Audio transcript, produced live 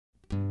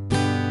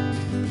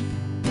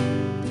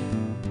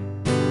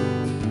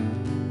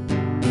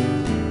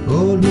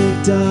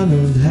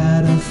MacDonald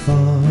had a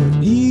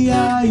farm,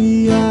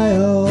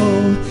 E-I-E-I-O.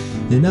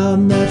 And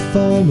on that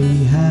farm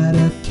he had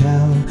a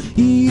cow,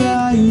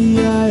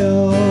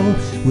 E-I-E-I-O.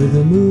 With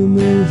a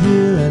moo-moo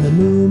here and a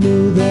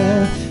moo-moo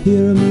there,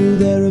 here a moo,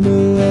 there a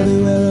moo,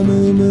 everywhere a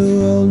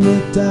moo-moo. Old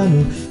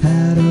MacDonald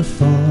had a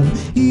farm,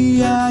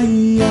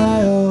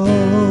 E-I-E-I-O.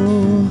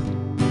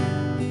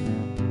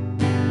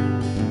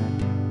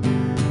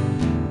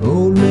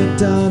 Old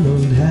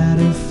MacDonald had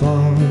a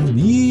farm,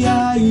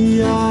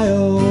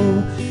 E-I-E-I-O.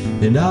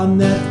 And on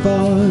that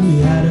farm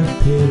he had a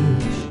pig,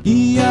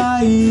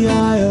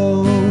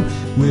 E-I-E-I-O.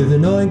 With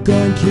an oink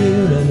oink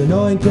here and an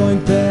oink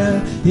oink there,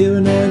 here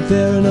an oink,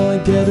 there an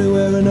oink,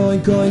 everywhere an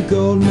oink oink.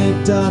 Old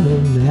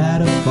MacDonald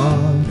had a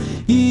farm,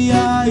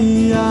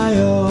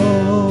 E-I-E-I-O.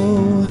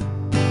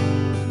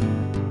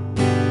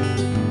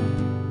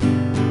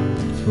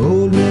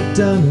 Old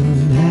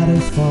MacDonald had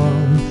a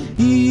farm,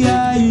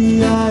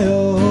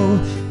 E-I-E-I-O.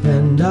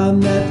 And on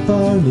that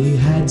farm he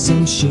had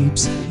some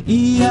sheeps,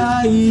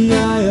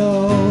 E-I-E-I-O.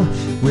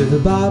 With a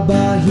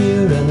ba-ba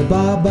here and a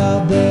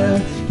ba-ba there,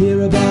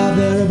 here a ba,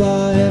 there a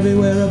ba,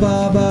 everywhere a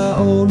ba-ba.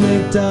 Old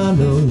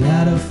MacDonald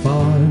had a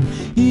farm,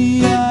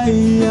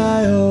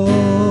 E-I-E-I-O.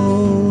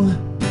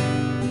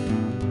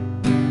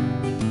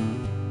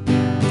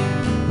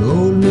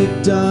 Old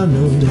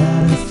MacDonald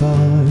had a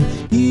farm,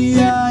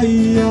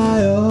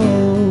 E-I-E-I-O.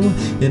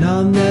 And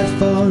on that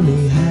farm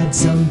he had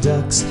some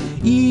ducks,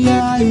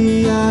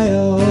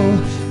 E-I-E-I-O.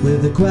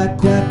 With a quack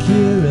quack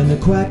here and a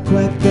quack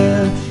quack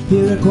there,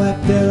 here a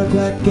quack, there a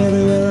quack,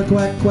 everywhere a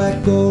quack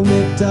quack. Old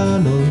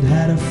MacDonald